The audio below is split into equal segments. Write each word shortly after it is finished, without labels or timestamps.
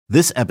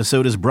This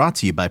episode is brought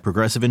to you by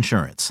Progressive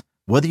Insurance.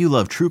 Whether you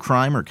love true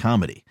crime or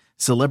comedy,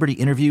 celebrity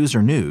interviews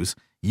or news,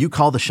 you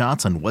call the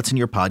shots on what's in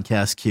your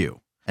podcast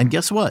queue. And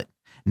guess what?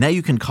 Now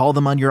you can call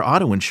them on your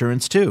auto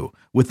insurance too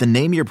with the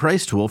Name Your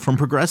Price tool from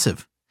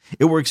Progressive.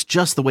 It works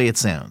just the way it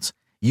sounds.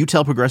 You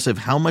tell Progressive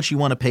how much you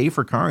want to pay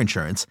for car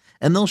insurance,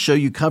 and they'll show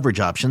you coverage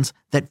options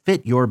that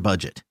fit your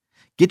budget.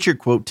 Get your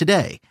quote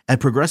today at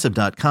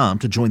Progressive.com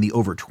to join the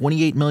over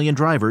 28 million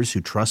drivers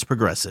who trust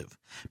Progressive.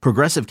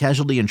 Progressive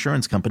Casualty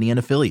Insurance Company and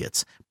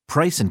Affiliates.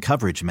 Price and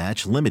coverage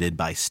match limited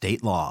by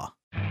state law.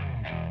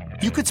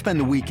 You could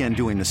spend the weekend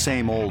doing the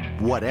same old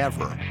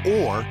whatever,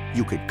 or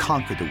you could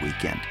conquer the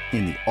weekend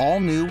in the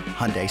all-new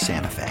Hyundai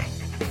Santa Fe.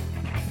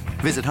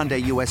 Visit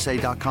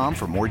HyundaiUSA.com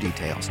for more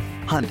details.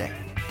 Hyundai,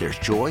 there's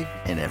joy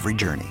in every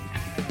journey.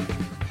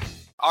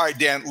 All right,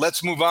 Dan,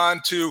 let's move on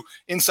to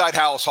Inside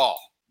Halas Hall.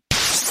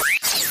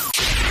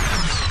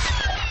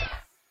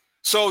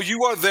 So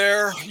you are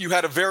there. You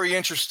had a very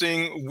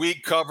interesting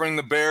week covering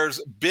the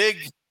Bears.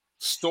 Big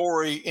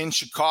story in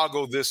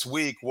Chicago this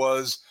week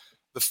was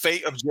the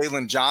fate of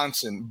Jalen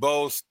Johnson,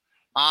 both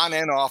on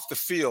and off the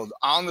field.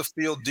 On the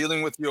field,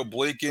 dealing with the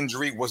oblique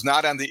injury, was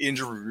not on the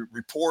injury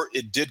report.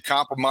 It did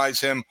compromise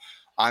him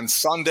on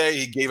Sunday.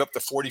 He gave up the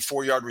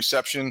 44-yard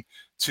reception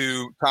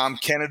to Tom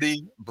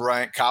Kennedy,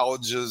 Bryant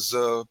College's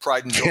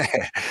pride and joy.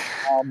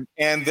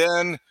 And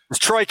then it was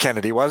Troy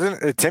Kennedy,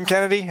 wasn't it? Tim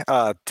Kennedy?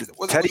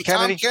 Teddy Kennedy?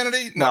 Tom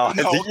Kennedy? No.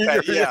 Okay,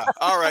 yeah.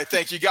 All right,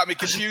 thank you. You got me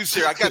confused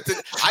here.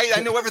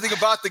 I know everything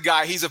about the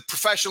guy. He's a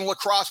professional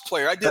lacrosse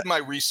player. I did my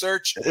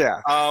research. Yeah.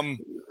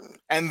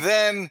 And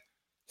then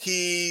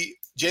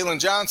Jalen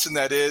Johnson,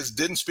 that is,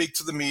 didn't speak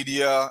to the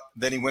media.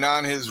 Then he went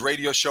on his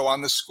radio show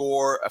on The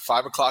Score at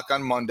 5 o'clock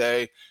on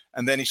Monday.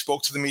 And then he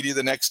spoke to the media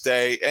the next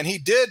day. And he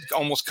did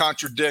almost not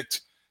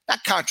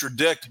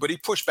contradict, but he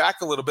pushed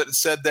back a little bit and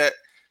said that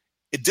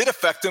it did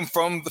affect him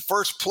from the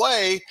first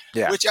play,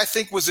 which I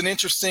think was an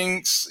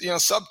interesting,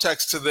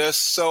 subtext to this.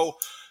 So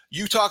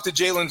you talked to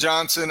Jalen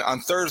Johnson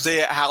on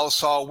Thursday at Halas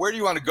Hall. Where do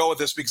you want to go with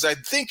this? Because I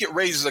think it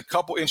raises a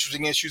couple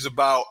interesting issues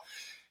about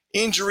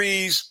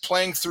injuries,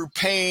 playing through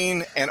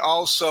pain, and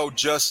also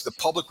just the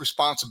public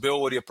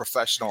responsibility of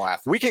professional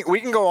athletes. We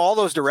can go all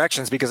those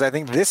directions because I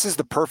think this is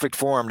the perfect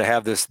forum to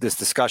have this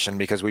discussion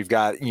because we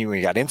got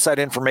inside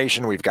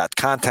information, we've got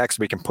context,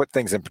 we can put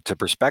things into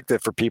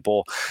perspective for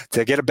people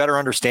to get a better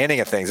understanding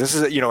of things. This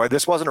is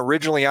this wasn't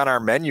originally on our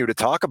menu to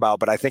talk about,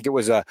 but I think it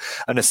was a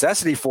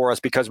necessity for us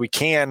because we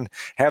can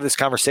have this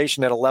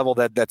conversation at a level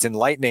that's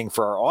enlightening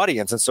for our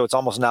audience, and so it's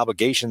almost an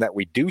obligation that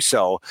we do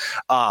so.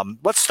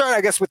 Let's start,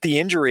 I guess, with the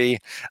injury.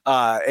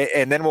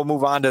 And then we'll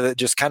move on to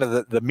just kind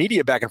of the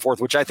media back and forth,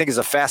 which I think is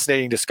a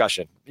fascinating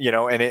discussion,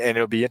 and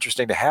it'll be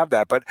interesting to have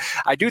that. But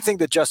I do think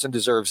that Jalen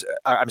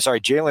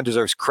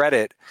deserves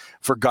credit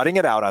for gutting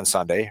it out on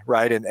Sunday,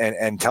 right?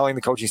 And telling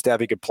the coaching staff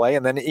he could play.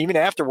 And then even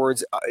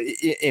afterwards,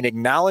 in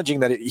acknowledging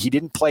that he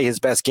didn't play his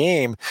best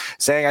game,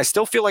 saying, I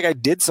still feel like I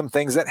did some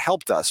things that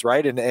helped us,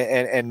 right?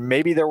 And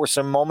maybe there were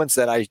some moments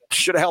that I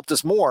should have helped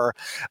us more,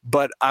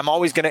 but I'm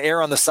always going to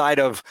err on the side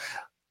of,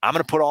 I'm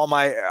going to put all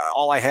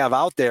I have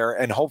out there,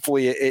 and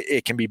hopefully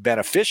it can be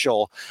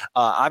beneficial.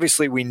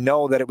 Obviously, we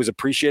know that it was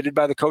appreciated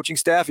by the coaching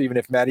staff, even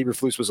if Matt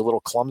Eberflus was a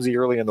little clumsy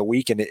early in the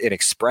week in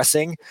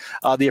expressing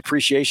the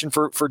appreciation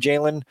for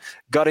Jalen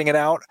gutting it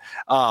out.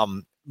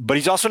 But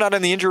he's also not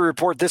in the injury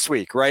report this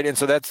week, right? And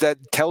so that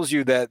tells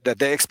you that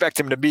they expect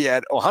him to be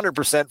at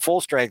 100% full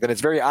strength. And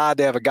it's very odd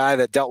to have a guy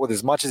that dealt with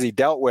as much as he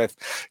dealt with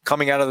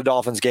coming out of the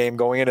Dolphins game,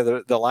 going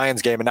into the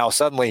Lions game, and now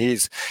suddenly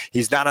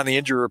he's not on the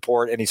injury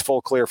report and he's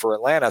full clear for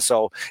Atlanta.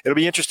 So it'll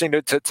be interesting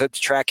to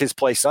track his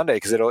play Sunday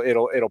because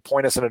it'll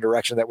point us in a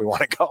direction that we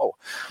want to go.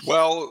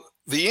 Well,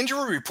 the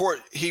injury report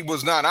he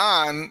was not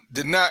on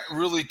did not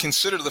really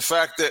consider the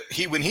fact that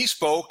when he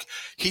spoke,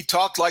 he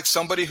talked like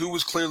somebody who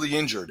was clearly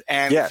injured.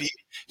 And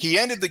he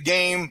ended the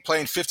game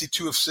playing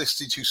 52 of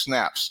 62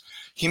 snaps.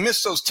 He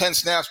missed those 10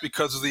 snaps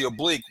because of the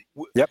oblique.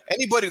 Yep.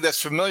 Anybody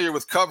that's familiar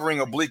with covering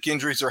oblique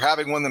injuries or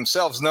having one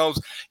themselves knows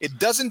it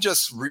doesn't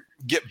just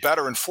get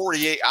better in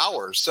 48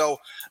 hours. So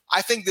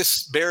I think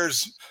this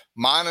bears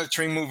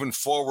monitoring moving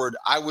forward.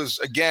 I was,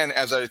 again,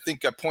 as I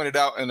think I pointed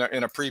out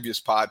in a previous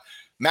pod,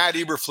 Matt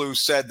Eberflus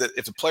said that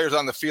if the player's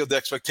on the field, the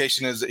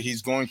expectation is that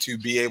he's going to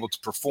be able to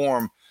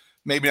perform,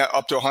 maybe not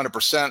up to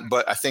 100%,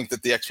 but I think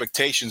that the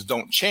expectations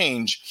don't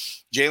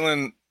change.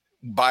 Jalen,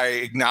 by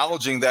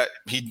acknowledging that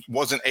he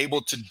wasn't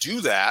able to do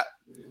that,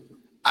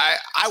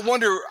 I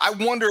wonder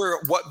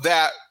what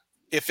that,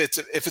 if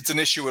it's an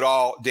issue at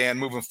all, Dan,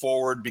 moving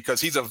forward,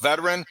 because he's a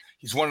veteran.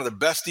 He's one of the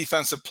best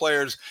defensive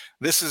players.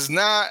 This is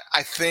not,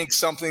 I think,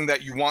 something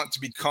that you want to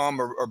become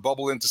or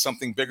bubble into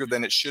something bigger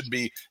than it should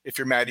be if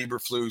you're Matt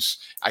Eberflus.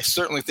 I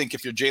certainly think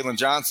if you're Jalen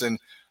Johnson,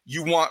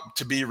 you want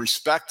to be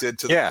respected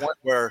to the point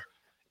where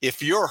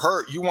if you're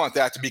hurt, you want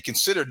that to be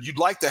considered. You'd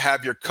like to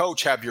have your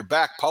coach have your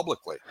back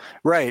publicly.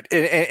 Right.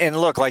 And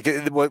look, like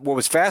what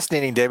was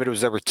fascinating, David,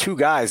 was there were two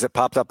guys that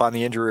popped up on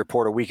the injury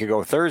report a week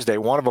ago Thursday.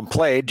 One of them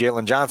played,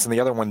 Jalen Johnson. The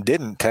other one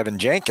didn't, Tevin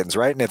Jenkins.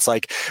 Right. And it's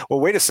like,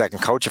 well, wait a second,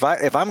 coach,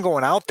 if I'm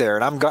going out there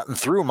and I'm gotten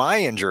through my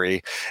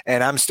injury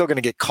and I'm still going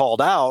to get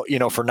called out,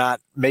 for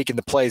not making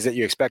the plays that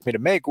you expect me to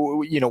make,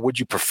 would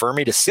you prefer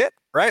me to sit?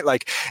 Right.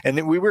 Like, and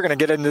then we were going to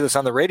get into this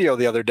on the radio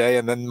the other day,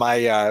 and then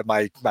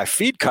my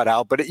feed cut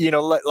out. But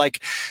like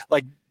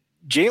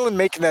Jalen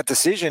making that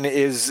decision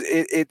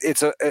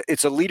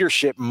it's a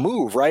leadership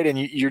move, right? And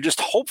you're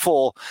just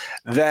hopeful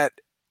that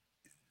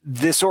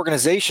this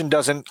organization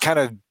doesn't kind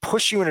of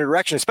push you in a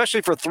direction,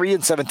 especially for a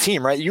 3-7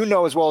 team, right? You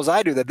know as well as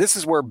I do that this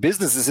is where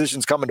business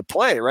decisions come into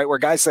play, right? Where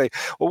guys say,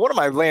 well, what am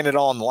I laying it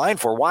all on the line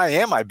for? Why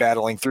am I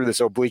battling through this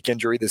oblique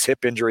injury, this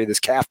hip injury,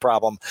 this calf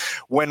problem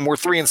when we're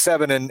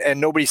 3-7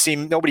 and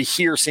nobody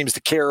here seems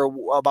to care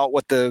about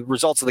what the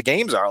results of the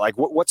games are? Like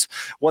what's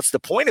the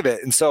point of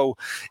it? And so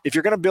if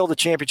you're going to build a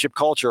championship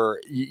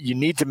culture, you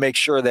need to make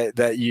sure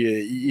that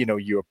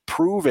you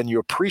approve and you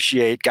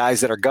appreciate guys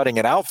that are gutting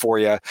it out for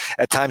you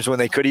at times when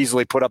they could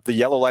easily put up the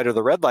yellow light or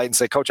the red light and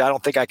say, Coach, I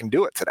don't think I can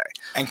do it today.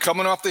 And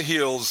coming off the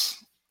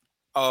heels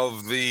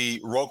of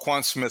the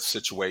Roquan Smith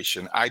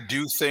situation, I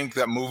do think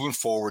that moving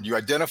forward, you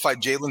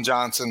identified Jalen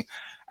Johnson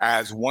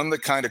as one of the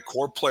kind of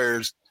core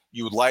players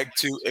you would like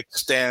to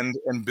extend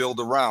and build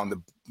around.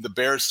 The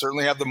Bears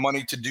certainly have the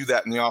money to do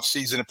that in the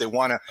offseason if they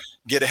want to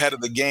get ahead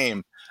of the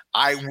game.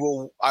 I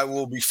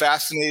will be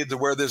fascinated to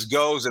where this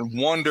goes and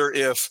wonder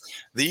if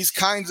these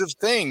kinds of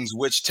things,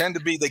 which tend to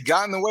be, they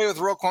got in the way with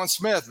Roquan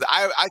Smith.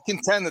 I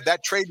contend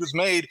that trade was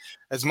made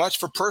as much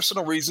for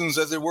personal reasons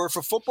as they were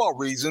for football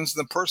reasons.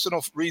 The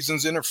personal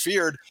reasons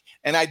interfered,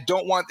 and I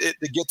don't want it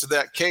to get to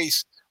that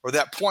case or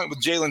that point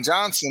with Jalen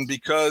Johnson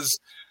because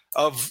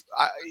of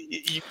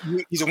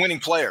he's a winning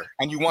player,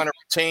 and you want to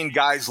retain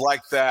guys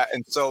like that.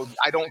 And so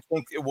I don't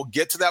think it will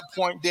get to that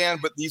point, Dan.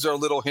 But these are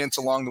little hints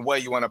along the way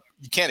you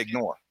can't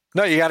ignore.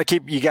 No, you got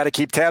to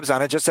keep tabs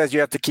on it, just as you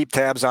have to keep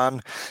tabs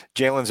on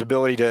Jalen's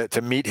ability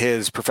to meet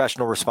his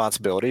professional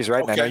responsibilities,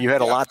 right? Okay. And I know you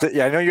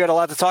had a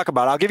lot to talk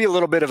about. I'll give you a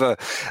little bit of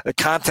a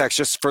context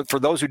just for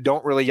those who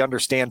don't really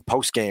understand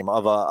post game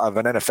of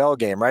an NFL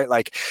game, right?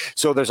 Like,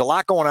 so there's a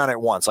lot going on at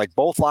once. Like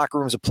both locker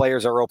rooms of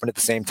players are open at the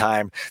same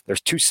time.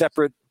 There's two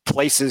separate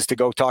places to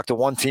go talk to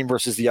one team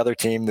versus the other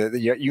team.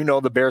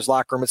 The Bears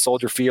locker room at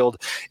Soldier Field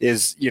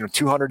is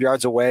 200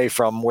 yards away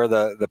from where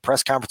the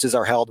press conferences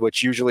are held,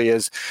 which usually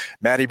is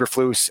Matt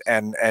Eberflus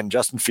and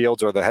Justin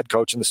Fields, or the head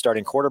coach and the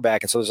starting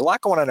quarterback. And so there's a lot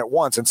going on at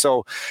once. And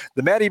so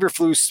the Matt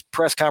Eberflus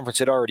press conference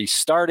had already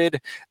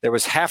started. There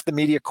was half the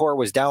media corps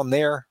was down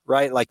there,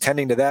 right, like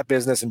tending to that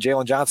business, and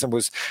Jalen Johnson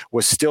was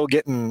still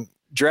getting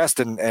dressed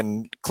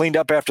and cleaned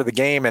up after the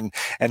game,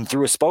 and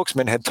through a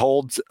spokesman had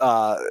told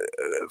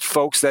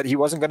folks that he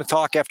wasn't going to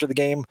talk after the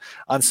game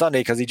on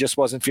Sunday because he just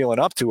wasn't feeling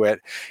up to it.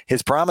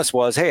 His promise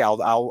was, hey,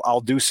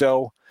 I'll do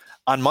so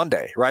on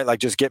Monday, right? Like,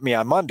 just get me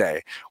on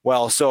Monday.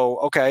 Well, so,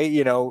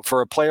 okay,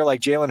 for a player like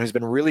Jalen, who's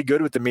been really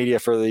good with the media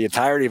for the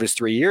entirety of his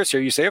 3 years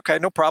here, you say, okay,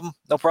 no problem.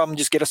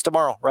 Just get us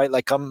tomorrow, right?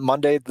 Like, come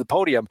Monday at the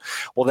podium.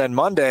 Well, then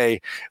Monday,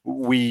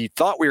 we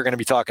thought we were going to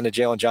be talking to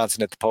Jalen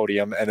Johnson at the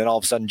podium. And then all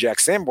of a sudden, Jack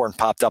Sanborn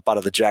popped up out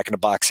of the Jack in the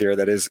Box here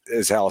that is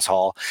Halas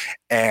Hall.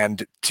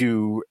 And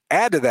to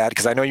add to that,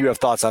 because I know you have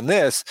thoughts on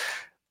this,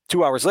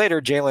 2 hours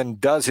later, Jalen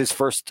does his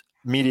first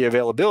media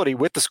availability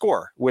with the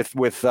Score with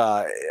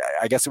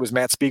I guess it was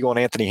Matt Spiegel and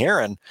Anthony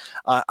Herron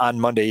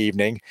on Monday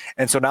evening.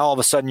 And so now all of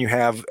a sudden you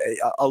have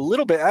a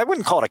little bit, I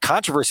wouldn't call it a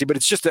controversy, but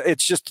it's just a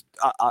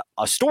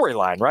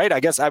storyline, right? I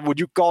guess would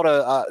you call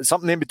it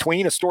something in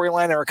between a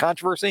storyline or a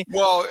controversy?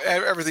 Well,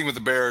 everything with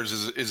the Bears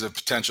is a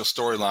potential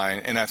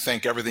storyline, and I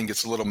think everything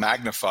gets a little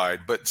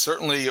magnified, but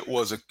certainly it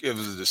was a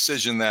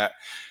decision that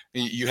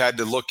you had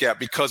to look at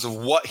because of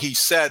what he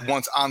said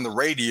once on the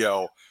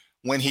radio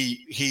when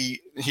he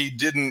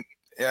didn't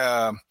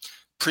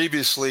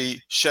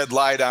previously shed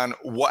light on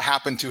what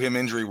happened to him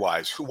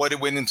injury-wise, what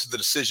went into the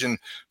decision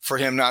for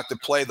him not to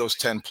play those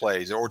 10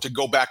 plays or to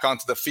go back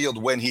onto the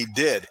field when he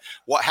did,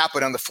 what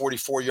happened on the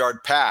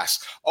 44-yard pass.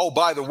 Oh,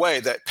 by the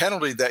way, that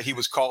penalty that he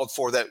was called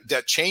for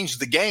that changed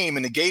the game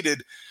and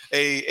negated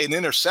an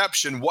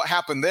interception, what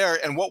happened there,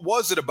 and what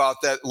was it about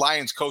that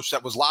Lions coach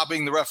that was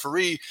lobbying the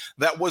referee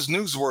that was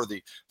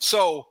newsworthy?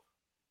 So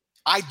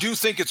I do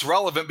think it's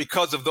relevant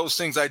because of those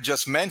things I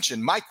just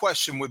mentioned. My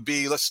question would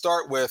be, let's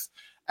start with,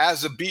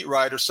 as a beat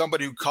writer,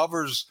 somebody who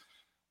covers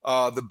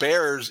the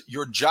Bears,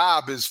 your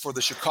job is for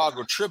the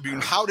Chicago Tribune.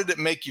 How did it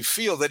make you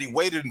feel that he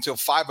waited until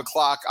 5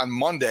 o'clock on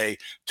Monday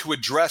to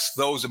address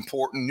those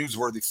important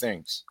newsworthy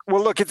things?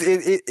 Well, look,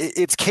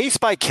 it's case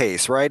by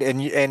case, right?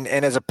 And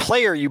as a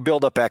player, you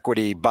build up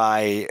equity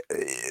by,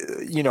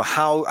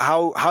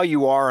 how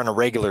you are on a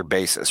regular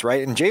basis,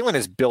 right? And Jalen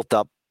has built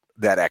up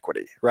that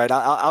equity, right?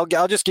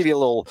 I'll just give you a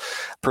little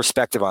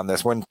perspective on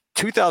this. When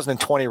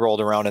 2020 rolled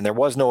around and there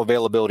was no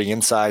availability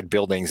inside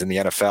buildings in the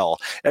NFL,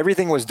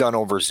 everything was done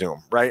over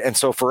Zoom, right? And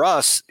so for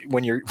us,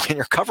 when you're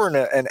covering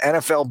an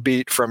NFL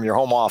beat from your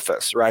home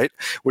office, right,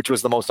 which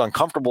was the most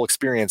uncomfortable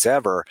experience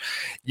ever,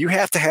 you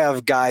have to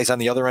have guys on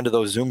the other end of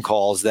those Zoom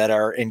calls that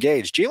are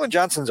engaged. Jalen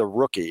Johnson's a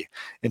rookie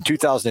in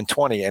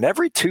 2020, and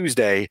every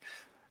Tuesday,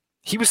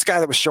 he was the guy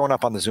that was showing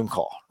up on the Zoom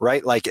call,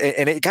 right? Like,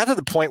 and it got to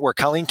the point where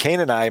Colleen Kane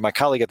and I, my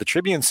colleague at the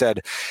Tribune,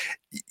 said,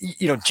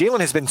 Jalen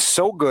has been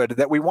so good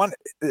that we want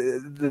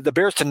the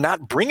Bears to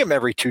not bring him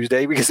every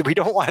Tuesday because we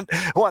don't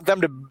want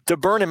them to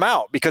burn him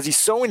out, because he's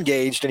so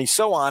engaged and he's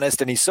so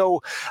honest and he's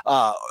so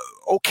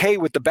okay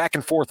with the back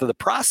and forth of the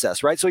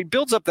process, right? So he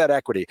builds up that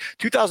equity.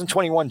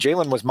 2021,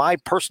 Jalen was my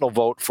personal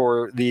vote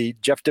for the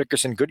Jeff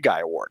Dickerson Good Guy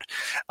Award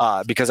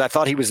because I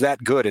thought he was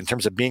that good in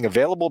terms of being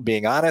available,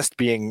 being honest,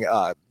 being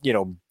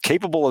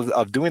capable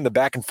of doing the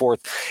back and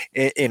forth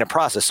in a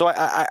process. So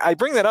I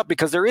bring that up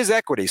because there is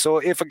equity. So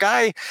if a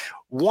guy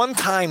one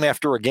time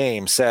after a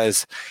game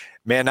says,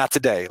 man, not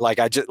today.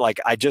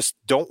 I just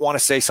don't want to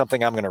say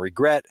something I'm going to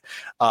regret.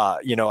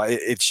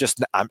 It's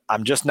just,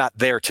 I'm just not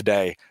there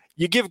today.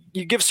 You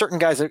give certain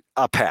guys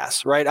a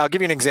pass, right? I'll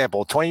give you an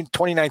example.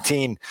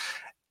 2019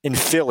 in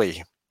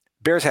Philly,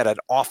 Bears had an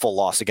awful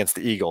loss against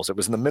the Eagles. It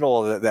was in the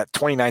middle of that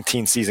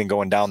 2019 season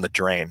going down the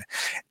drain.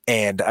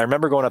 And I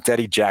remember going up to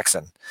Eddie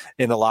Jackson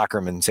in the locker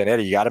room and saying,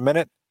 Eddie, you got a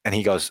minute? And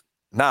he goes,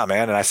 nah,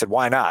 man. And I said,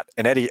 why not?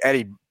 And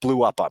Eddie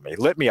blew up on me,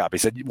 lit me up. He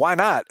said, why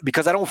not?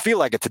 Because I don't feel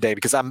like it today,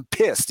 because I'm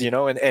pissed,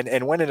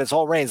 and when it's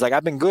all rains, like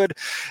I've been good,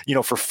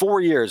 for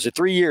 4 years or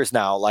 3 years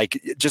now, like,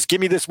 just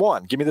give me this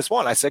one.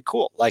 I said,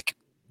 cool. Like,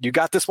 you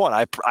got this one.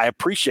 I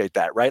appreciate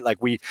that, right? Like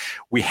we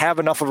have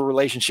enough of a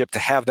relationship to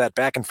have that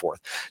back and forth.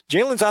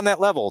 Jalen's on that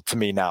level to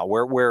me now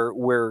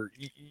where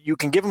you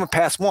can give him a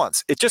pass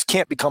once. It just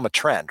can't become a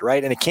trend,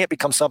 right? And it can't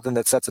become something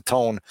that sets a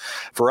tone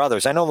for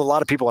others. I know a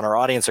lot of people in our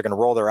audience are going to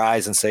roll their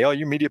eyes and say, oh,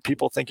 you media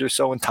people think you're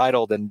so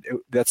entitled, and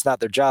that's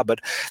not their job. But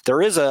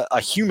there is a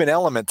human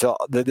element to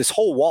this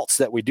whole waltz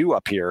that we do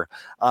up here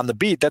on the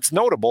beat that's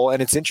notable,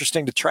 and it's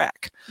interesting to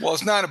track. Well,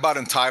 it's not about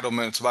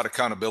entitlement. It's about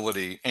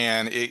accountability.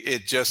 And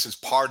it just is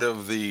part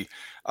of the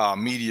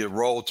media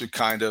role to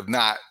kind of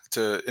not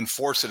to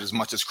enforce it as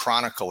much as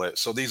chronicle it.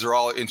 So these are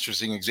all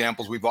interesting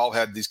examples. We've all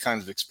had these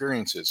kinds of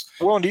experiences.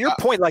 Well, and to your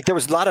point, like there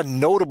was a lot of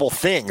notable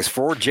things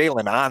for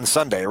Jalen on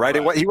Sunday, right?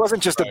 He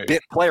wasn't just a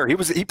bit player.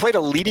 He played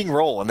a leading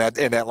role in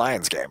that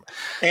Lions game.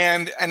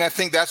 And I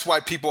think that's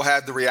why people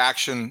had the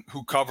reaction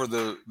who cover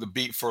the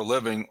beat for a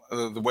living,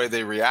 the way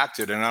they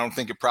reacted. And I don't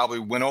think it probably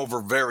went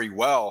over very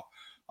well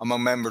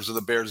among members of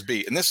the Bears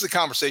beat. And this is a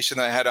conversation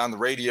that I had on the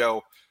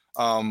radio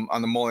on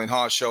the Mully and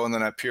Haw show, and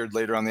then I appeared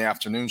later on the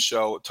afternoon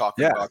show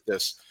talking about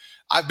this.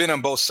 I've been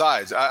on both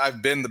sides.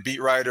 I've been the beat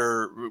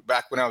writer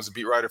back when I was a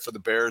beat writer for the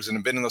Bears, and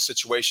have been in those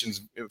situations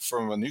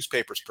from a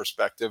newspaper's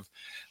perspective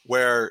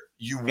where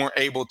you weren't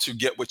able to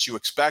get what you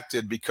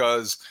expected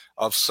because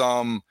of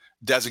some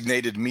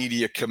designated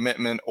media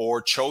commitment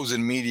or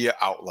chosen media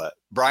outlet.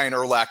 Brian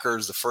Urlacher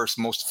is the first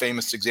most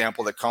famous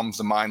example that comes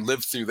to mind.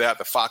 Lived through that,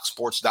 the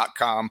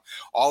foxsports.com,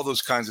 all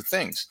those kinds of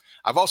things.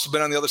 I've also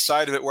been on the other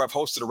side of it where I've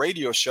hosted a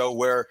radio show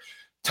where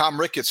Tom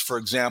Ricketts, for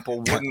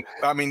example,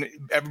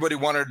 everybody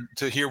wanted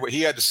to hear what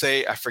he had to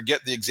say. I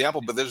forget the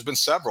example, but there's been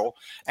several.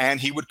 And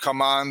he would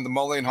come on the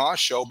Mully and Haw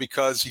show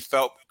because he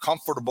felt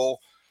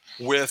comfortable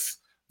with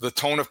the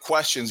tone of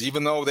questions,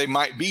 even though they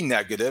might be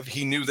negative.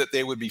 He knew that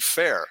they would be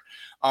fair.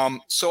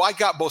 So I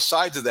got both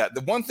sides of that.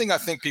 The one thing I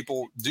think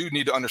people do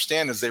need to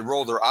understand as they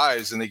roll their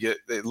eyes and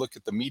they look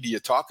at the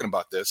media talking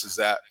about this is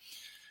that,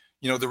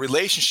 the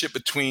relationship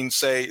between,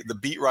 say, the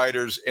beat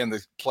writers and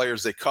the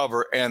players they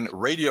cover and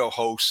radio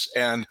hosts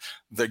and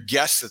the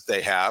guests that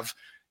they have,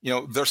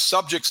 they're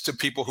subjects to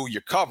people who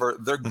you cover.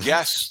 They're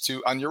guests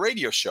on your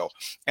radio show.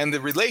 And the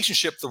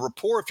relationship, the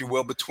rapport, if you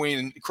will,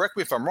 between, correct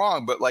me if I'm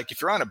wrong, but like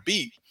if you're on a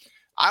beat,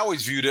 I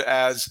always viewed it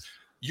as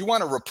you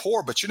want a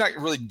rapport, but you're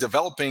not really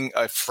developing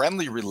a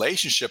friendly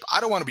relationship. I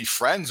don't want to be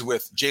friends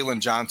with Jalen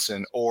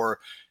Johnson or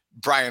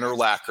Brian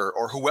Urlacher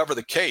or whoever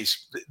the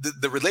case.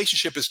 The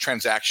relationship is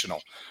transactional.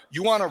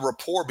 You want a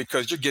rapport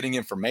because you're getting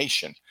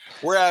information.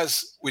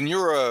 Whereas when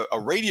you're a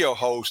radio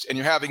host and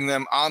you're having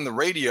them on the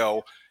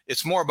radio,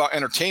 it's more about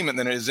entertainment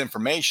than it is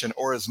information,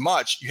 or as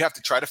much. You have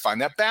to try to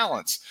find that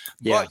balance.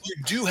 Yeah. But you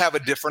do have a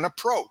different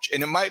approach,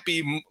 and it might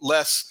be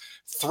less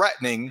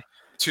threatening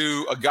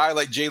to a guy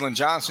like Jalen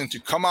Johnson to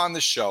come on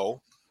the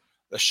show,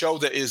 a show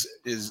that is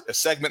a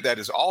segment that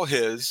is all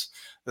his.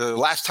 The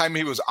last time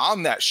he was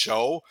on that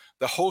show,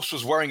 the host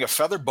was wearing a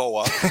feather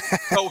boa.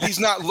 So he's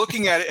not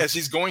looking at it as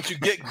he's going to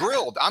get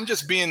grilled. I'm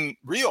just being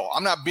real.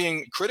 I'm not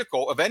being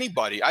critical of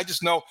anybody. I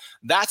just know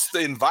that's the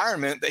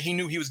environment that he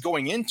knew he was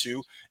going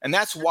into. And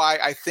that's why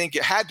I think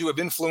it had to have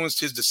influenced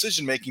his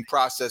decision-making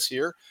process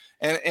here.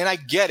 And I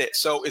get it.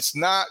 So it's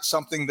not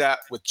something that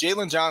with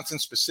Jalen Johnson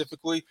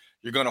specifically,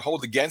 you're going to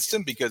hold against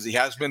him because he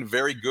has been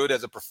very good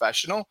as a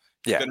professional.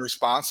 He's been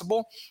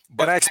responsible.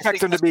 But I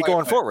expect him to be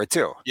going forward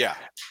too. Yeah.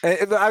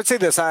 I would say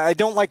this. I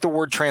don't like the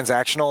word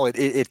transactional.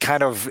 It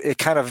kind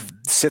of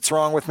sits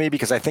wrong with me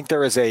because I think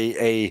there is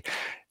a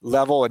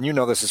level, and you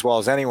know this as well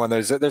as anyone,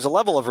 there's a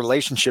level of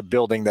relationship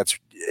building that's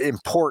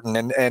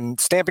important, and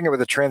stamping it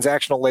with a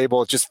transactional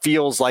label, it just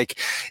feels like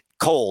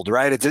cold,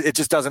 right? It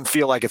just doesn't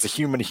feel like it's a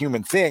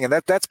human thing. And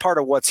that's part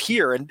of what's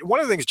here. And one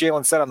of the things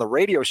Jalen said on the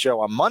radio show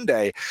on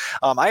Monday,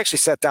 I actually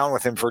sat down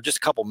with him for just a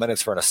couple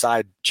minutes for an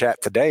aside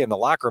chat today in the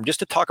locker room, just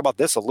to talk about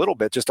this a little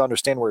bit, just to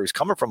understand where he's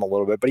coming from a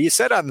little bit. But he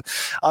said on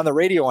the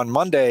radio on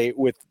Monday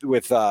with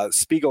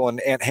Spiegel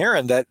and Ant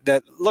Heron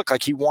that look,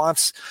 like he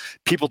wants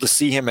people to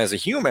see him as a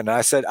human. And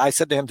I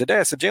said to him today,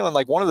 I said, Jalen,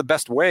 like one of the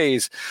best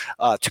ways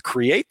to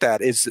create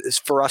that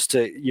is for us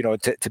to,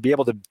 to be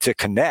able to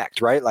connect,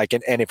 right? Like,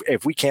 and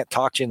if we can't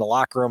talk to you in the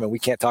locker room and we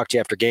can't talk to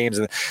you after games,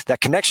 and that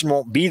connection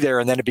won't be there,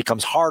 and then it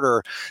becomes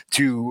harder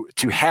to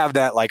have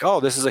that, like, oh,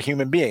 this is a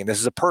human being, this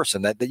is a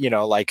person that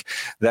like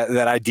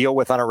that I deal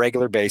with on a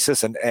regular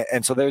basis, and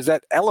so there's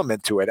that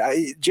element to it.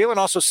 Jalen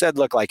also said,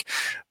 look, like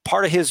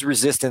part of his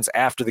resistance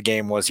after the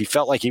game was he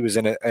felt like he was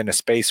in a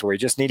space where he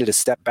just needed to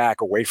step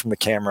back away from the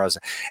cameras,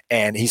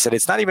 and he said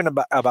it's not even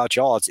about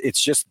y'all,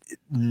 it's just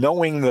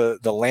knowing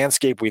the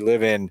landscape we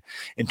live in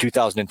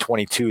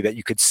 2022, that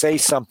you could say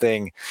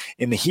something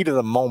in the heat of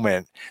the moment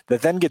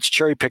that then gets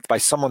cherry picked by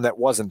someone that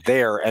wasn't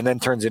there and then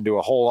turns into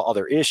a whole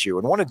other issue.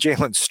 And one of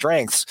Jalen's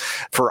strengths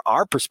for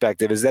our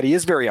perspective is that he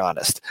is very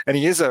honest, and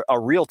he is a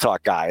real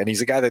talk guy, and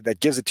he's a guy that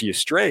gives it to you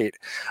straight.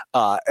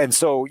 And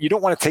so you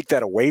don't want to take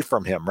that away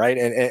from him, right?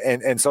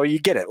 And so you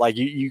get it. Like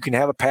you can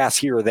have a pass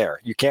here or there.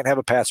 You can't have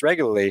a pass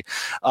regularly.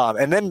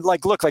 And then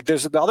look,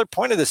 there's the other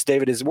point of this,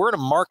 David, is we're in a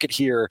market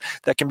here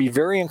that can be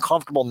very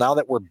uncomfortable now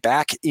that we're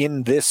back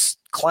in this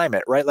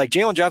climate, right? Like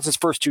Jalen Johnson's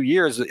first 2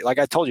 years, like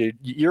I told you,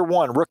 year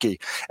one, rookie,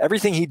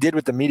 everything he did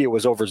with the media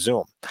was over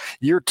Zoom.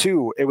 Year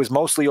two, it was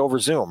mostly over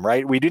Zoom,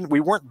 right? We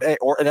weren't,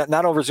 or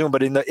not over Zoom,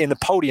 but in the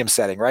podium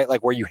setting, right?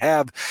 Like where you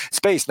have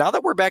space. Now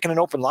that we're back in an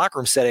open locker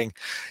room setting,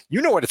 you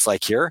know what it's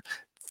like here.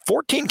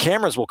 14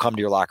 cameras will come to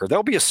your locker.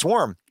 There'll be a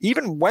swarm.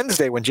 Even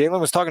Wednesday, when Jalen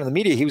was talking to the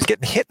media, he was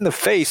getting hit in the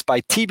face by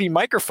TV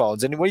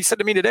microphones. And what he said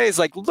to me today is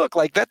like, look,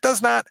 like that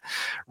does not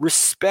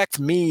respect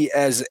me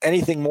as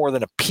anything more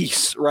than a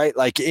piece, right?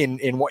 Like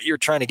in what you're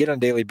trying to get on a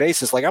daily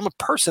basis. Like I'm a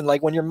person,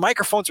 like when your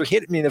microphones are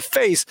hitting me in the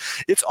face,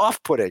 it's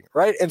off-putting,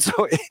 right? And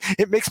so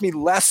it makes me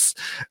less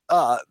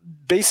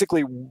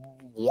basically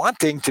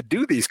wanting to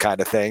do these kind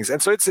of things.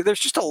 And so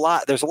there's a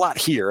lot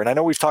here. And I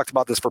know we've talked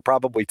about this for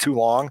probably too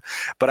long,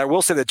 but I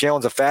will say that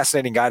Jalen's a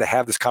fascinating guy to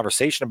have this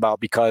conversation about,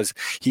 because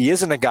he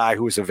isn't a guy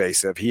who is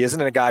evasive. He isn't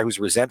a guy who's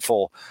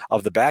resentful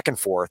of the back and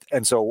forth.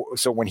 And so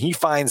when he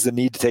finds the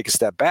need to take a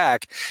step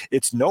back,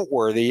 it's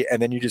noteworthy.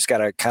 And then you just got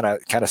to kind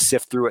of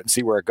sift through it and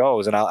see where it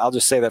goes. And I'll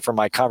just say that from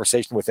my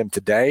conversation with him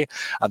today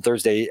on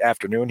Thursday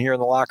afternoon here in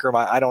the locker room,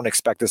 I don't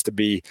expect this to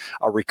be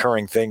a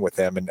recurring thing with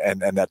him,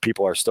 and that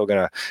people are still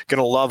gonna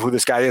love who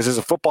this guy is as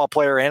a football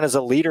player and as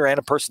a leader and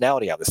a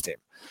personality on this team.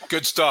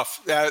 Good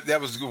stuff. That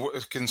was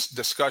a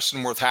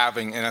discussion worth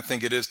having, and I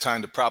think it is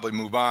time to probably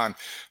move on.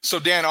 So,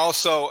 Dan,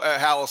 also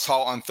at Halas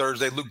Hall on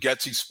Thursday, Luke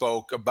Getsy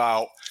spoke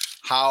about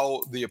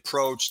how the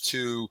approach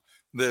to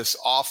this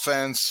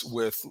offense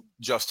with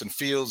Justin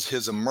Fields,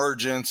 his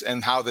emergence,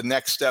 and how the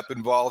next step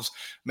involves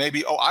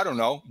maybe,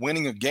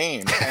 winning a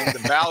game, and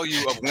the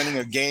value of winning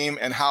a game,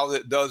 and how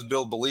it does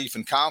build belief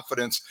and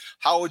confidence.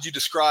 How would you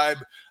describe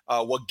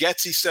what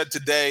Getsy said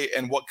today,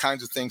 and what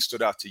kinds of things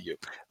stood out to you?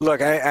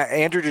 Look,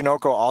 Andrew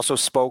Janocko also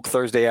spoke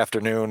Thursday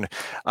afternoon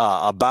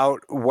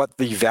about what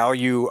the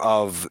value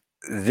of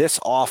this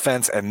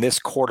offense and this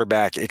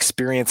quarterback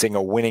experiencing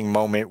a winning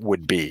moment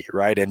would be,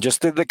 right? And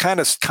just the kind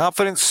of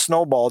confidence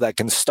snowball that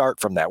can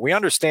start from that. We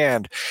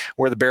understand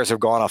where the Bears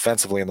have gone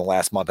offensively in the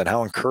last month and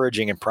how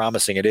encouraging and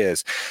promising it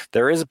is.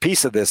 There is a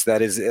piece of this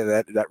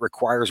that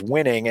requires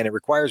winning, and it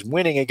requires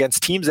winning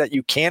against teams that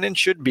you can and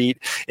should beat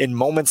in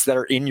moments that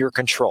are in your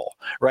control,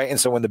 right? And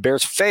so when the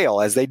Bears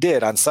fail, as they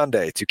did on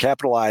Sunday, to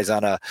capitalize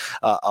on a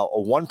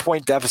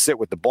 1-point deficit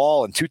with the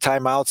ball and 2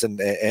 timeouts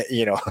and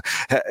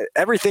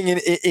everything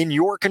in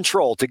your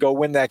control to go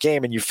win that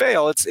game, and you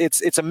fail,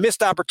 it's a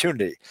missed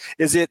opportunity.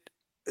 Is it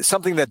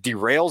something that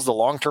derails the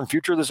long-term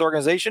future of this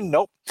organization?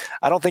 Nope.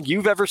 I don't think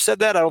you've ever said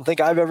that. I don't think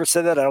I've ever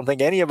said that. I don't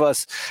think any of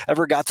us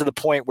ever got to the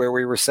point where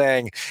we were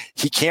saying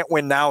he can't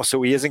win now,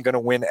 so he isn't going to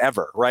win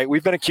ever, right?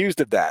 We've been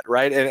accused of that,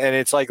 right? And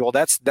it's like, well,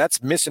 that's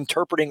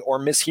misinterpreting or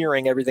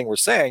mishearing everything we're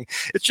saying.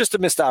 It's just a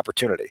missed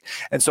opportunity.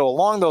 And so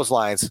along those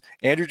lines,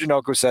 Andrew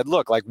Janocko said,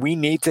 look, like we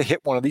need to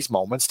hit one of these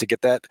moments to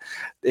get that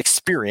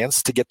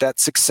experience, to get that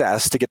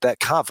success, to get that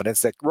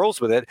confidence that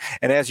rolls with it.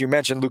 And as you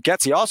mentioned, Luke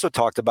Getsy also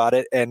talked about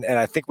it, and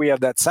I think we have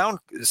that sound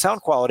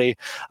quality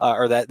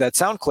or that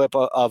sound clip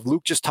of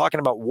Luke just talking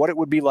about what it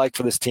would be like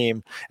for this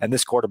team and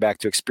this quarterback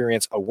to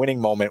experience a winning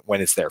moment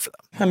when it's there for them.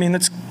 I mean,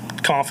 it's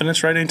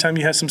confidence, right? Anytime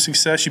you have some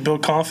success, you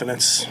build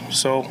confidence.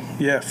 So,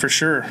 yeah, for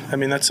sure. I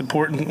mean, that's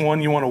important.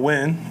 One, you want to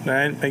win,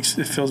 right?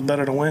 It feels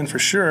better to win for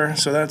sure.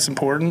 So that's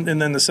important. And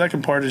then the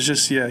second part is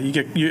just,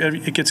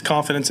 it gets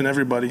confidence in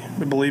everybody,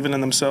 believing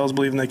in themselves,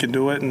 believing they can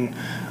do it, and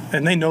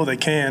they know they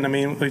can. I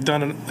mean, they've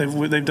done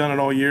it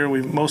all year.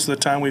 Most of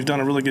the time we've done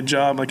a really good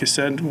job. Like I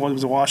said, what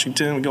was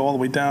Washington? We go all the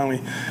way down.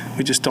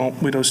 We just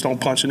don't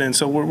punch it in.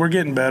 So we're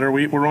getting better.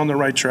 We're on the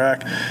right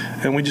track,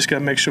 and we just got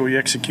to make sure we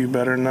execute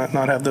better and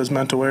not have those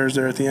mental errors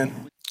there at the end.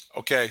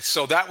 Okay,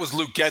 so that was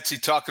Luke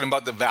Getsy talking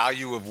about the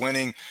value of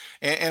winning,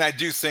 and I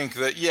do think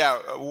that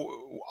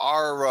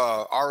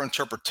our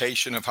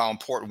interpretation of how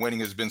important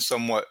winning has been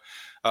somewhat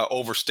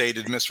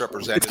overstated,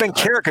 misrepresented. It's been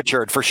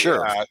caricatured for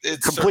sure. Yeah,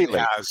 it completely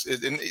has.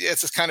 And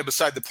it's just kind of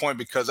beside the point,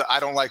 because I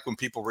don't like when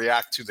people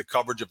react to the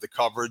coverage of the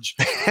coverage,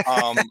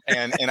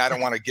 and I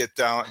don't want to get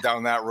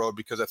down that road,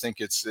 because I think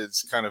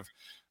it's kind of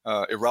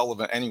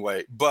irrelevant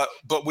anyway. But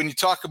when you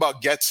talk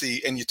about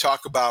Getsy and you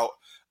talk about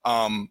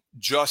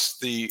just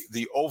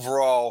the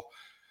overall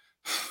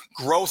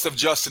growth of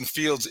Justin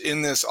Fields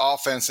in this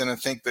offense, and I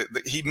think that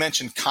he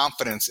mentioned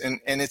confidence, and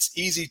it's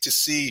easy to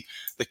see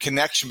the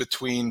connection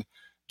between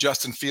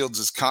Justin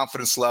Fields'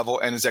 confidence level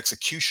and his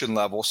execution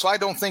level. So I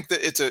don't think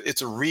that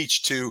it's a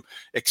reach to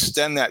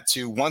extend that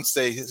to, once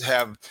they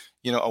have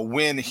a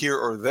win here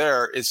or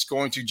there, it's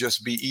going to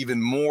just be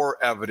even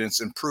more evidence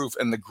and proof,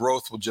 and the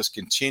growth will just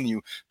continue,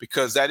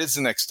 because that is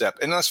the next step.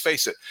 And let's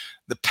face it,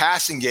 the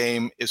passing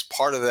game is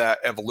part of that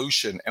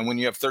evolution. And when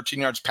you have 13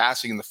 yards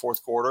passing in the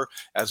fourth quarter,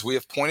 as we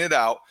have pointed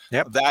out,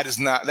 that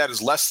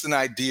is less than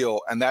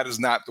ideal, and that is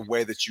not the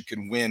way that you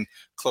can win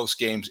close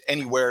games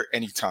anywhere,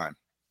 anytime.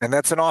 And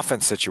that's an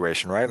offense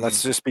situation, right?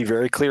 Let's just be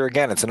very clear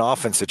again. It's an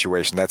offense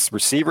situation. That's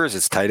receivers,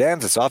 it's tight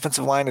ends, it's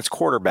offensive line, it's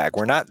quarterback.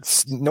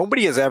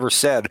 Nobody has ever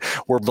said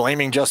we're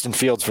blaming Justin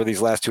Fields for these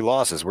last two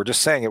losses. We're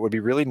just saying it would be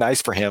really nice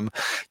for him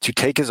to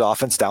take his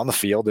offense down the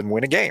field and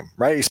win a game,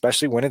 right?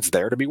 Especially when it's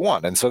there to be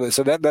won. And so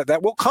that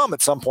will come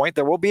at some point.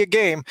 There will be a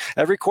game.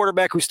 Every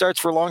quarterback who starts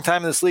for a long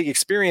time in this league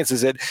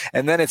experiences it.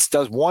 And then it's,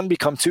 does 1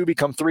 become 2,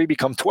 become 3,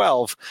 become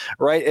 12,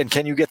 right? And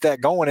can you get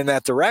that going in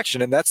that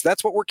direction? And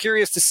that's what we're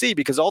curious to see,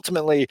 because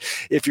ultimately,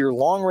 if your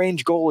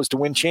long-range goal is to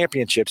win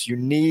championships, you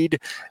need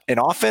an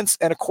offense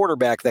and a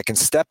quarterback that can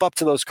step up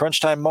to those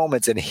crunch time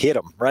moments and hit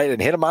them, right? And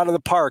hit them out of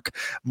the park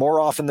more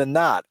often than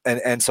not.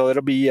 And so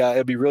it'll be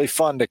really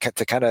fun to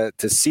kind of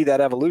see that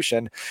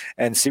evolution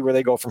and see where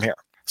they go from here.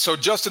 So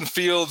Justin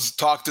Fields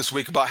talked this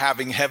week about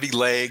having heavy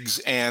legs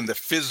and the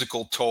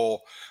physical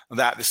toll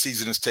that the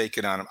season has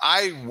taken on him.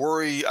 I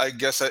worry, I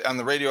guess on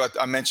the radio,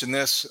 I mentioned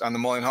this on the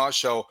Mully & Haw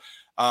show,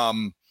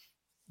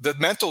 the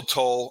mental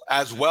toll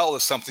as well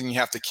is something you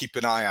have to keep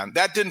an eye on.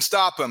 That didn't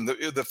stop him,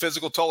 the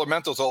physical toll or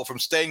mental toll, from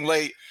staying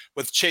late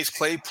with Chase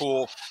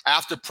Claypool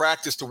after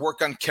practice to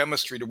work on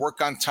chemistry, to work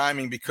on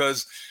timing,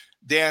 because,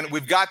 Dan,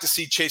 we've got to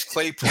see Chase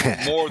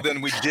Claypool more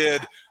than we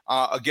did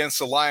against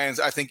the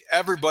Lions. I think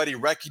everybody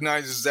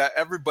recognizes that.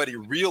 Everybody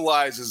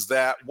realizes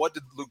that. What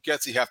did Luke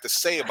Getsy have to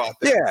say about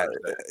that?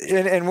 Yeah,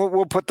 and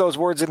we'll put those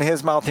words in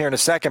his mouth here in a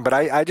second. But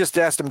I just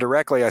asked him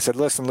directly. I said,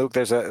 listen, Luke,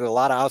 there's a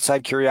lot of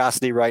outside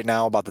curiosity right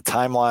now about the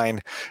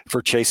timeline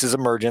for Chase's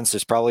emergence.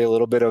 There's probably a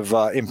little bit of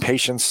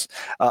impatience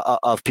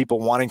of people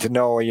wanting to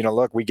know,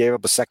 look, we gave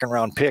up a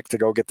second-round pick to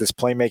go get this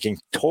playmaking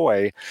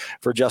toy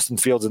for Justin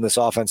Fields in this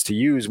offense to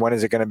use. When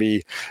is it going to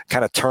be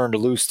kind of turned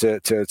loose to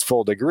its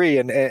full degree?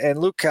 And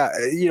Luke,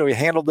 he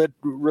handled it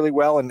really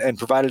well and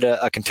provided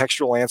a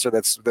contextual answer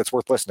that's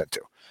worth listening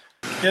to.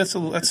 Yeah,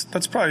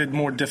 that's probably a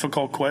more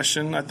difficult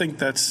question. I think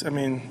that's, I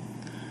mean,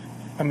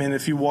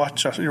 if you're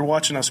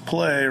watching us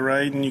play,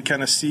 right, and you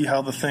kind of see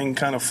how the thing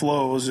kind of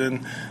flows,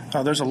 and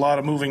there's a lot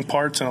of moving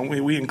parts, and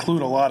we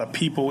include a lot of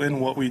people in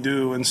what we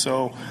do, and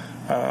so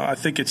I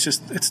think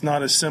it's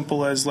not as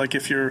simple as, like,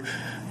 if you're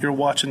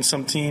watching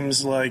some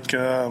teams like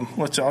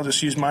I'll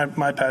just use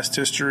my past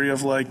history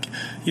of, like,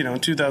 in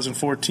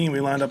 2014 we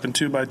lined up in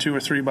 2x2 or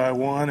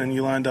 3x1, and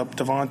you lined up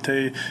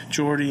Devontae,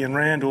 Jordy, and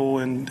Randall,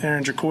 and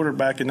Aaron's your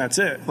quarterback, and that's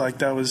it. Like,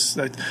 that was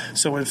like,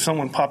 so if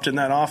someone popped in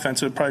that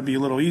offense, it would probably be a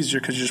little easier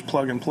because you just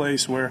plug and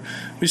place. Where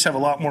we just have a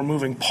lot more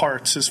moving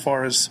parts as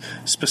far as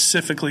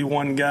specifically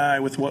one guy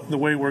with the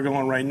way we're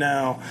going right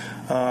now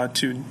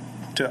to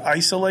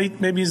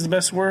isolate, maybe is the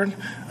best word.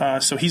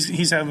 So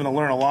he's having to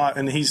learn a lot,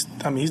 and he's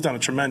done a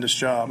tremendous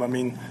job. I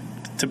mean,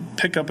 to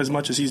pick up as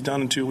much as he's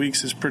done in 2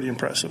 weeks is pretty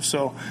impressive.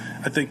 So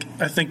I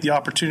think the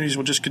opportunities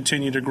will just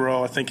continue to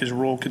grow. I think his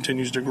role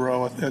continues to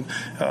grow, and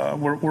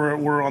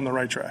we're on the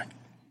right track.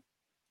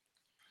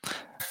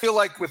 I feel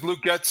like with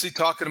Luke Getsy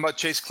talking about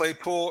Chase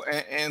Claypool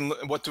and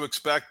what to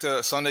expect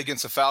Sunday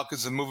against the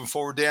Falcons and moving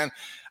forward, Dan,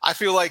 I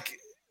feel like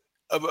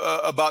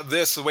about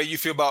this the way you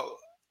feel about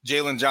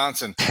Jalen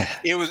Johnson.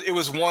 It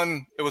was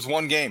one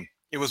game.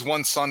 It was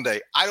one Sunday.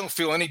 I don't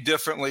feel any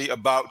differently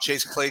about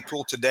Chase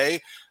Claypool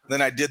today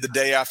than I did the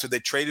day after they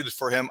traded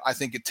for him. I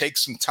think it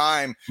takes some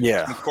time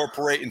to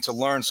incorporate and to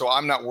learn. So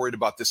I'm not worried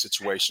about this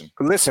situation.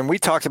 Listen, we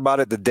talked about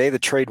it the day the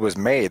trade was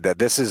made, that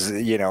this is,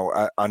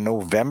 a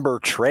November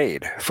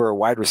trade for a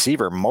wide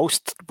receiver.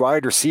 Most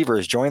wide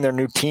receivers join their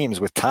new teams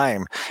with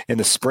time in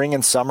the spring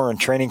and summer and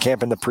training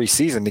camp in the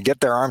preseason to get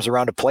their arms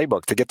around a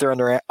playbook, to get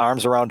their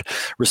arms around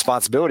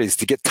responsibilities,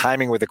 to get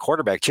timing with a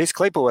quarterback. Chase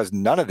Claypool has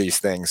none of these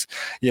things,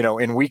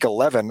 in week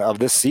 11 of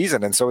this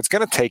season. And so it's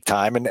going to take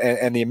time,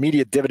 and the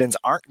immediate dividends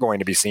aren't going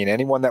to be seen.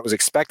 Anyone that was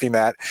expecting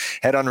that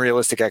had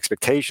unrealistic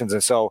expectations.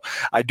 And so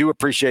I do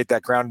appreciate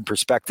that grounded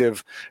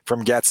perspective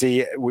from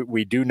Getsy.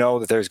 We do know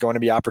that there's going to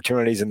be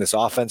opportunities in this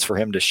offense for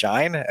him to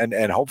shine.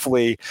 And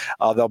hopefully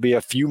there'll be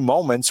a few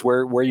moments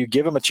where you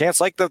give him a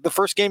chance, like the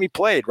first game he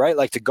played, right?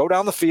 Like to go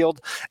down the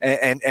field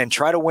and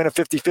try to win a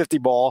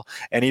 50-50 ball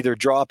and either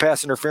draw a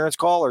pass interference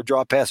call or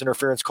draw a pass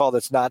interference call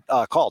that's not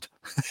called.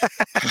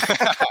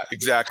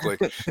 Exactly.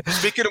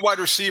 Speaking of wide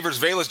receivers,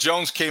 Velus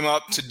Jones came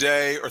up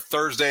today or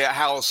Thursday at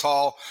Halas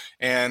Hall,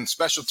 and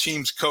special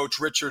teams coach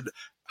Richard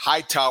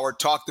Hightower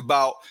talked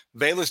about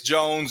Velus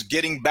Jones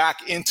getting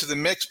back into the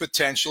mix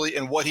potentially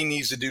and what he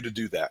needs to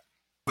do that.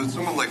 With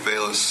someone like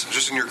Velus,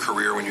 just in your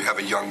career when you have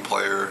a young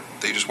player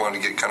that you just want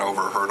to get kind of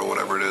over a hurdle,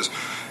 whatever it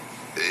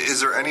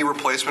is there any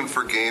replacement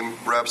for game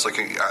reps? Like,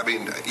 I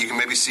mean, you can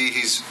maybe see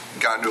he's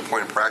gotten to a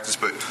point in practice,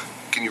 but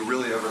can you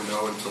really ever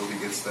know until he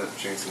gets that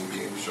chance in the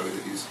game to show you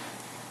that he's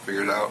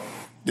figured it out?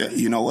 Yeah,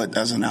 you know what?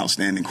 That's an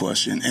outstanding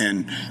question.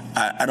 And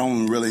I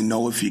don't really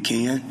know if you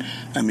can.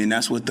 I mean,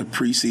 that's what the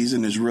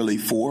preseason is really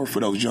for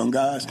those young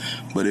guys.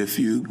 But if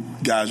you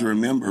guys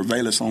remember,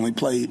 Velus only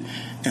played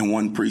in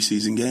one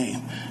preseason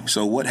game.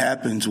 So what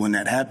happens when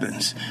that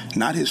happens?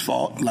 Not his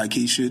fault. Like,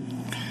 he should,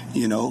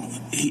 he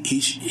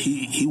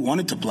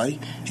wanted to play.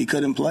 He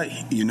couldn't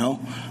play,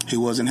 He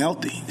wasn't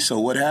healthy. So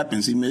what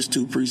happens? He missed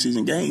 2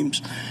 preseason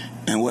games.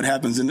 And what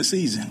happens in the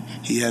season?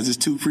 He has his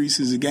 2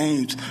 preseason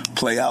games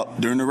play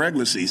out during the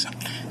regular season.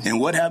 And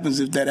what happens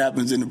if that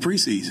happens in the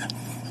preseason?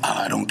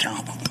 I don't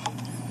count.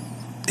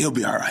 He'll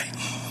be all right.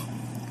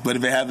 But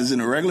if it happens in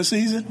the regular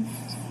season,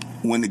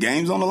 when the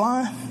game's on the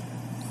line,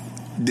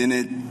 then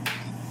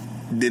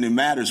it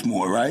matters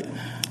more, right?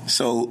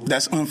 So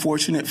that's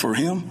unfortunate for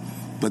him,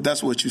 but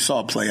that's what you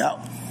saw play out.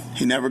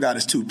 He never got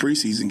his 2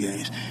 preseason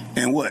games.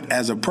 And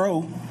as a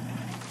pro,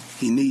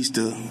 he needs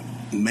to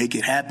make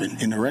it happen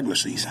in the regular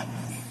season.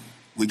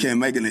 We can't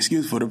make an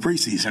excuse for the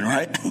preseason,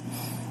 right?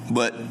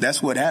 But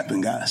that's what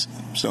happened, guys.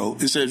 So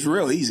it's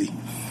real easy.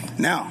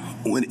 Now,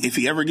 if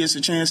he ever gets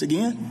a chance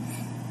again,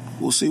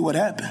 we'll see what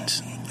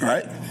happens,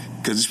 right?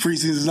 Because his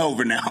preseason's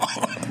over now.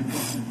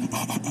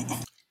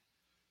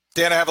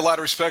 Dan, I have a lot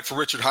of respect for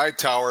Richard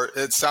Hightower.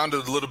 It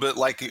sounded a little bit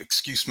like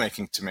excuse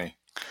making to me.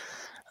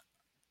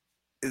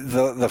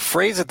 The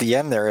phrase at the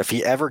end there, if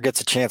he ever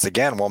gets a chance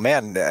again, well,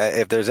 man,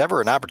 if there's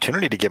ever an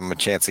opportunity to give him a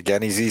chance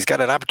again, he's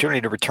got an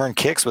opportunity to return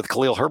kicks with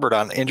Khalil Herbert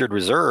on injured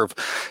reserve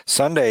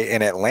Sunday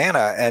in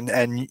Atlanta.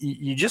 And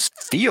you just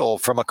feel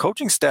from a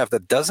coaching staff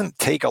that doesn't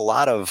take a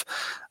lot of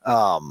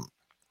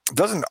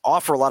doesn't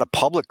offer a lot of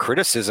public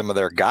criticism of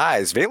their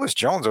guys. Velus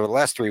Jones over the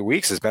last 3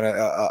 weeks has been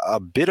a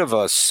bit of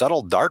a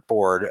subtle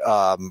dartboard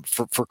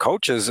for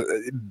coaches,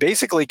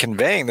 basically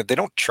conveying that they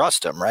don't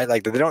trust him, right?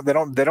 Like they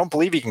don't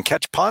believe he can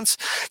catch punts.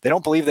 They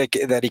don't believe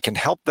that he can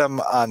help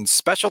them on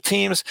special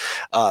teams.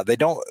 They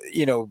don't,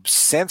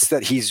 sense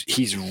that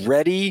he's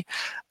ready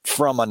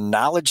from a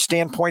knowledge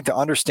standpoint to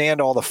understand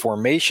all the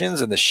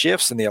formations and the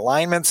shifts and the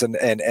alignments and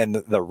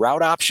the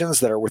route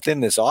options that are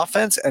within this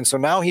offense. And so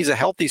now he's a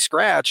healthy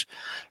scratch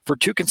for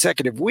 2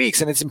 consecutive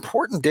weeks. And it's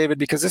important, David,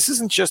 because this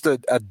isn't just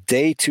a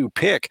day 2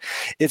 pick.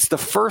 It's the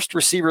first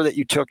receiver that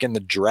you took in the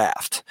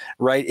draft,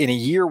 right? In a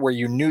year where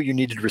you knew you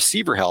needed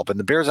receiver help. And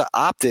the Bears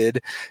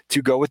opted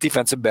to go with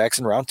defensive backs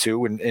in round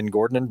 2 in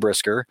Gordon and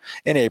Brisker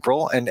in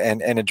April and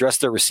address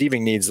their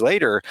receiving needs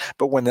later.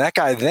 But when that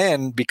guy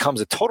then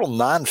becomes a total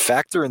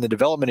non-factor in the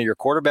development of your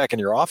quarterback and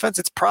your offense,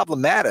 it's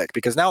problematic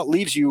because now it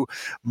leaves you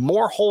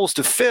more holes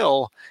to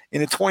fill in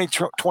the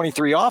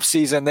 2023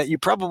 offseason that you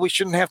probably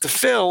shouldn't have to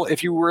fill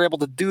if you were able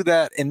to do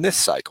that in this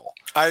cycle.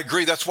 I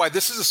agree. That's why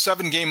this is a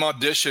 7-game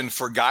audition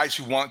for guys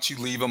who want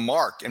to leave a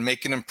mark and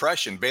make an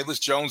impression.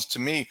 Velus Jones, to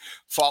me,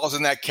 falls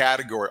in that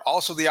category.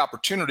 Also, the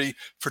opportunity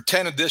for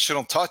 10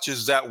 additional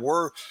touches that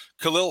were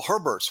Khalil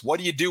Herbert's. What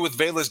do you do with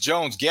Velus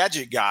Jones?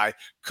 Gadget guy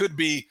could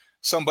be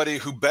somebody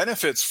who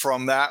benefits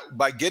from that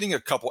by getting a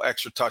couple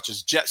extra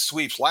touches, jet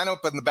sweeps, line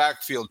up in the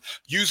backfield,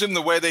 use him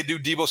the way they do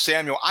Deebo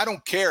Samuel. I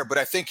don't care, but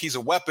I think he's a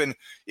weapon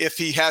if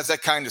he has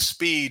that kind of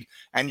speed,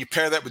 and you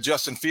pair that with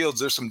Justin Fields,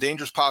 there's some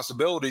dangerous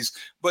possibilities.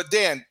 But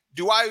Dan,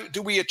 do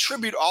we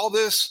attribute all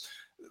this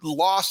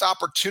lost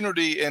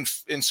opportunity and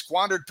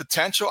squandered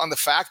potential on the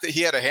fact that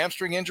he had a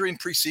hamstring injury in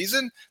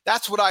preseason?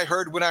 That's what I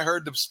heard when I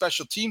heard the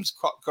special teams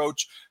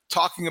coach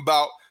talking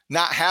about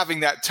not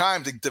having that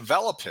time to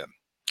develop him.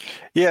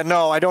 Yeah,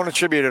 no, I don't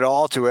attribute it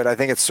all to it. I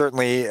think it's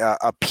certainly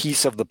a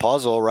piece of the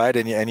puzzle, right?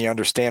 And you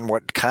understand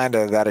what kind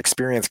of that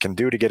experience can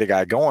do to get a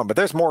guy going. But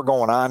there's more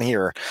going on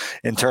here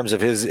in terms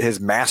of his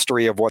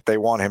mastery of what they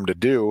want him to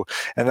do.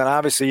 And then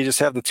obviously you just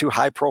have the two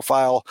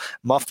high-profile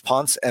muffed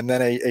punts and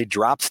then a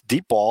dropped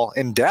deep ball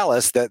in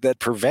Dallas that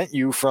prevent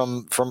you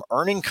from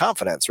earning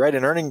confidence, right?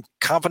 And earning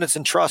confidence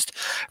and trust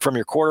from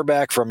your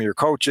quarterback, from your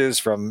coaches,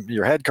 from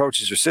your head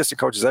coaches, your assistant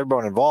coaches,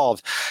 everyone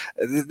involved.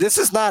 This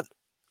is not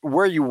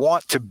where you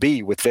want to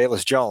be with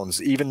Velus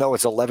Jones, even though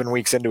it's 11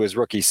 weeks into his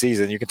rookie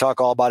season. You can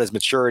talk all about his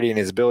maturity and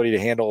his ability to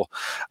handle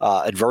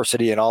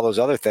adversity and all those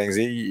other things.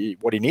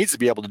 What he needs to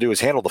be able to do is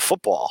handle the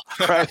football,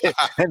 right?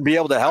 And be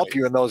able to help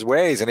you in those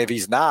ways. And if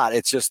he's not,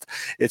 it's a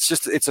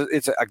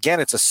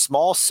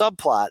small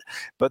subplot,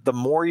 but the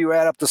more you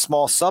add up the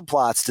small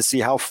subplots to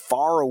see how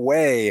far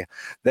away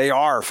they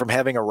are from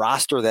having a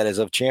roster that is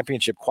of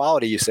championship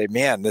quality, you say,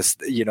 man, this,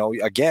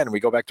 again,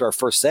 we go back to our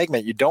first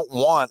segment. You don't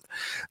want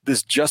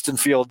this Justin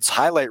Fields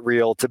highlight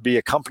reel to be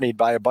accompanied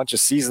by a bunch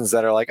of seasons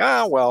that are like,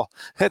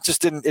 it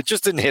just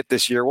didn't hit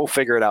this year. We'll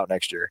figure it out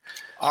next year.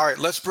 All right,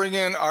 let's bring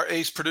in our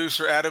ace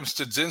producer, Adam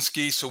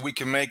Studzinski, so we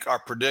can make our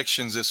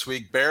predictions this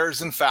week.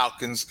 Bears and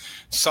Falcons,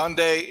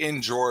 Sunday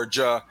in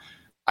Georgia.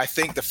 I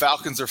think the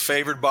Falcons are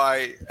favored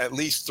by at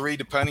least 3,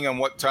 depending on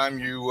what time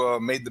you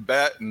made the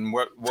bet and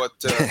what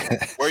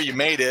where you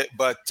made it.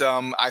 But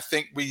I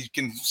think we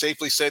can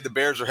safely say the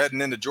Bears are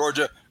heading into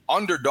Georgia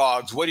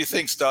underdogs. What do you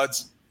think,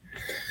 Studs?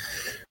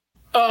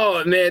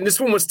 Oh, man, this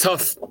one was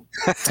tough.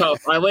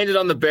 I landed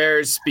on the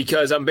Bears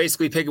because I'm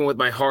basically picking with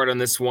my heart on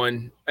this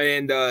one.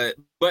 And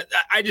but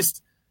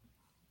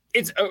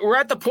we're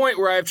at the point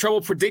where I have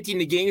trouble predicting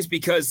the games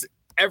because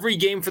every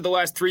game for the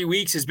last 3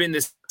 weeks has been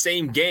the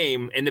same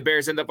game, and the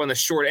Bears end up on the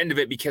short end of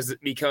it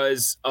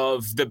because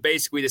of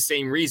basically the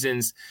same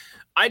reasons.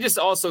 I just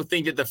also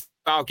think that the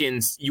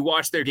Falcons, you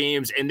watch their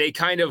games, and they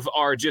kind of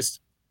are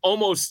just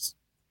almost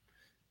 –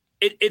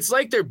 it's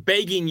like they're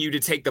begging you to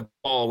take the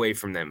ball away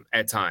from them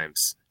at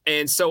times.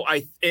 And so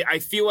I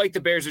feel like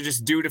the Bears are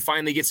just due to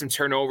finally get some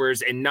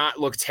turnovers and not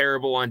look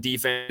terrible on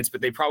defense,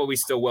 but they probably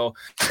still will.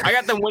 I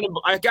got them winning.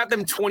 I got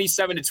them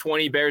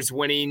 27-20, Bears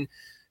winning.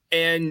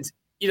 And,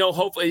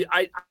 hopefully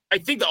I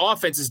think the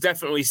offense is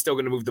definitely still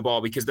going to move the ball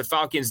because the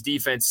Falcons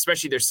defense,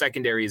 especially their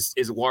secondary,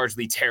 is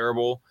largely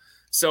terrible.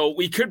 So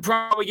we could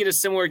probably get a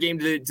similar game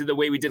to the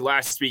way we did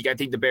last week. I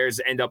think the Bears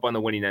end up on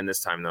the winning end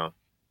this time, though.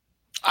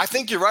 I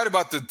think you're right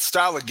about the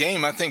style of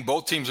game. I think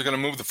both teams are going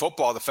to move the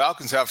football. The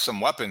Falcons have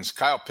some weapons.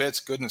 Kyle Pitts,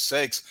 goodness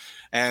sakes.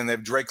 And they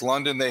have Drake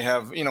London. They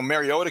have,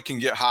 Mariota can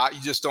get hot.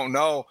 You just don't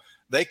know.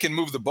 They can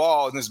move the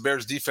ball, and this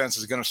Bears defense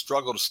is going to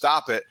struggle to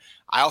stop it.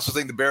 I also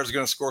think the Bears are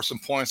going to score some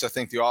points. I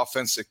think the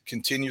offense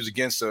continues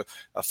against a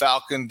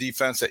Falcon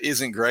defense that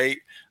isn't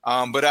great.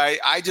 But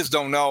I just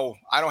don't know.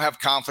 I don't have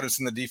confidence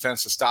in the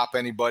defense to stop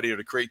anybody or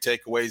to create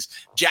takeaways.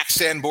 Jack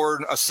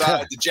Sanborn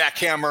aside, the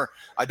jackhammer,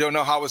 I don't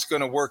know how it's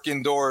going to work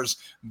indoors.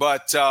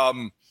 But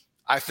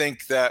I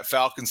think that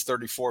Falcons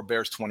 34,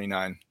 Bears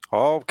 29.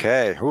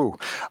 Okay.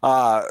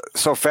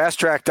 So fast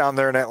track down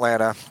there in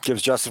Atlanta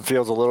gives Justin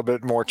Fields a little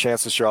bit more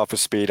chance to show off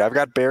his speed. I've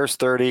got Bears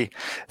 30,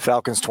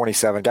 Falcons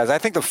 27. Guys, I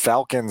think the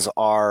Falcons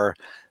are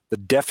the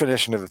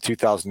definition of the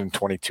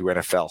 2022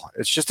 NFL.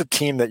 It's just a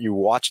team that you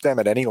watch them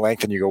at any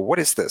length and you go, what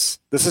is this?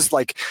 This is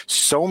like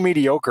so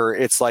mediocre.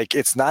 It's like,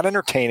 it's not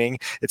entertaining.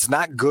 It's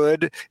not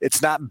good. It's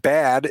not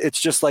bad. It's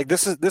just like,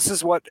 this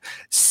is what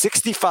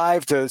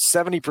 65 to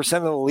 70%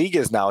 of the league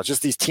is now. It's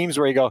just these teams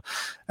where you go,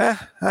 I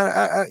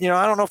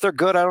don't know if they're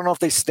good. I don't know if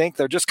they stink.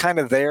 They're just kind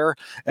of there.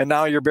 And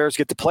now your Bears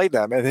get to play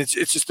them. And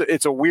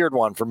it's a weird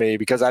one for me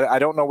because I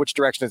don't know which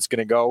direction it's going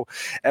to go.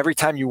 Every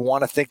time you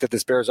want to think that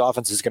this Bears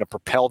offense is going to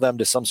propel them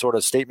to some sort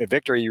of statement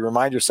victory, you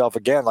remind yourself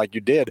again, like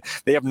you did,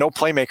 they have no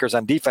playmakers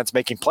on defense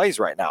making plays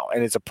right now.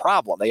 And it's a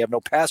problem. They have no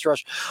pass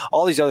rush,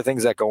 all these other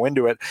things that go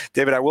into it.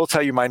 David, I will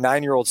tell you, my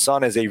 9-year-old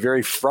son is a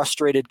very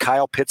frustrated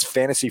Kyle Pitts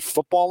fantasy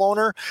football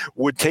owner,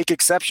 would take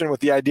exception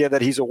with the idea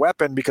that he's a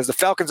weapon because the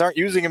Falcons aren't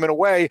using him in a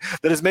way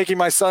that is making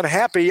my son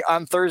happy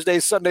on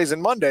Thursdays, Sundays,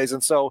 and Mondays.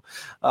 And so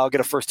I'll get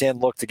a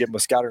firsthand look to give him a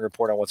scouting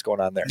report on what's going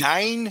on there.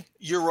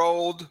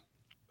 9-year-old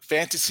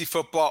fantasy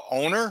football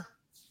owner?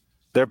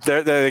 They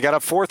got a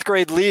 4th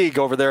grade league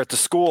over there at the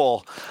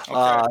school.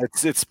 Okay.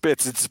 It's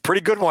a pretty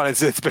good one.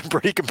 It's been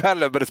pretty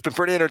competitive, but it's been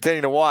pretty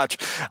entertaining to watch.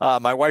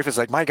 My wife is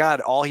like, my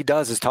God, all he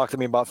does is talk to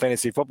me about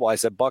fantasy football. I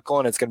said, buckle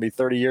in, it's going to be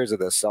 30 years of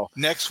this. So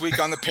next week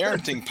on the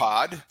parenting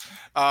pod,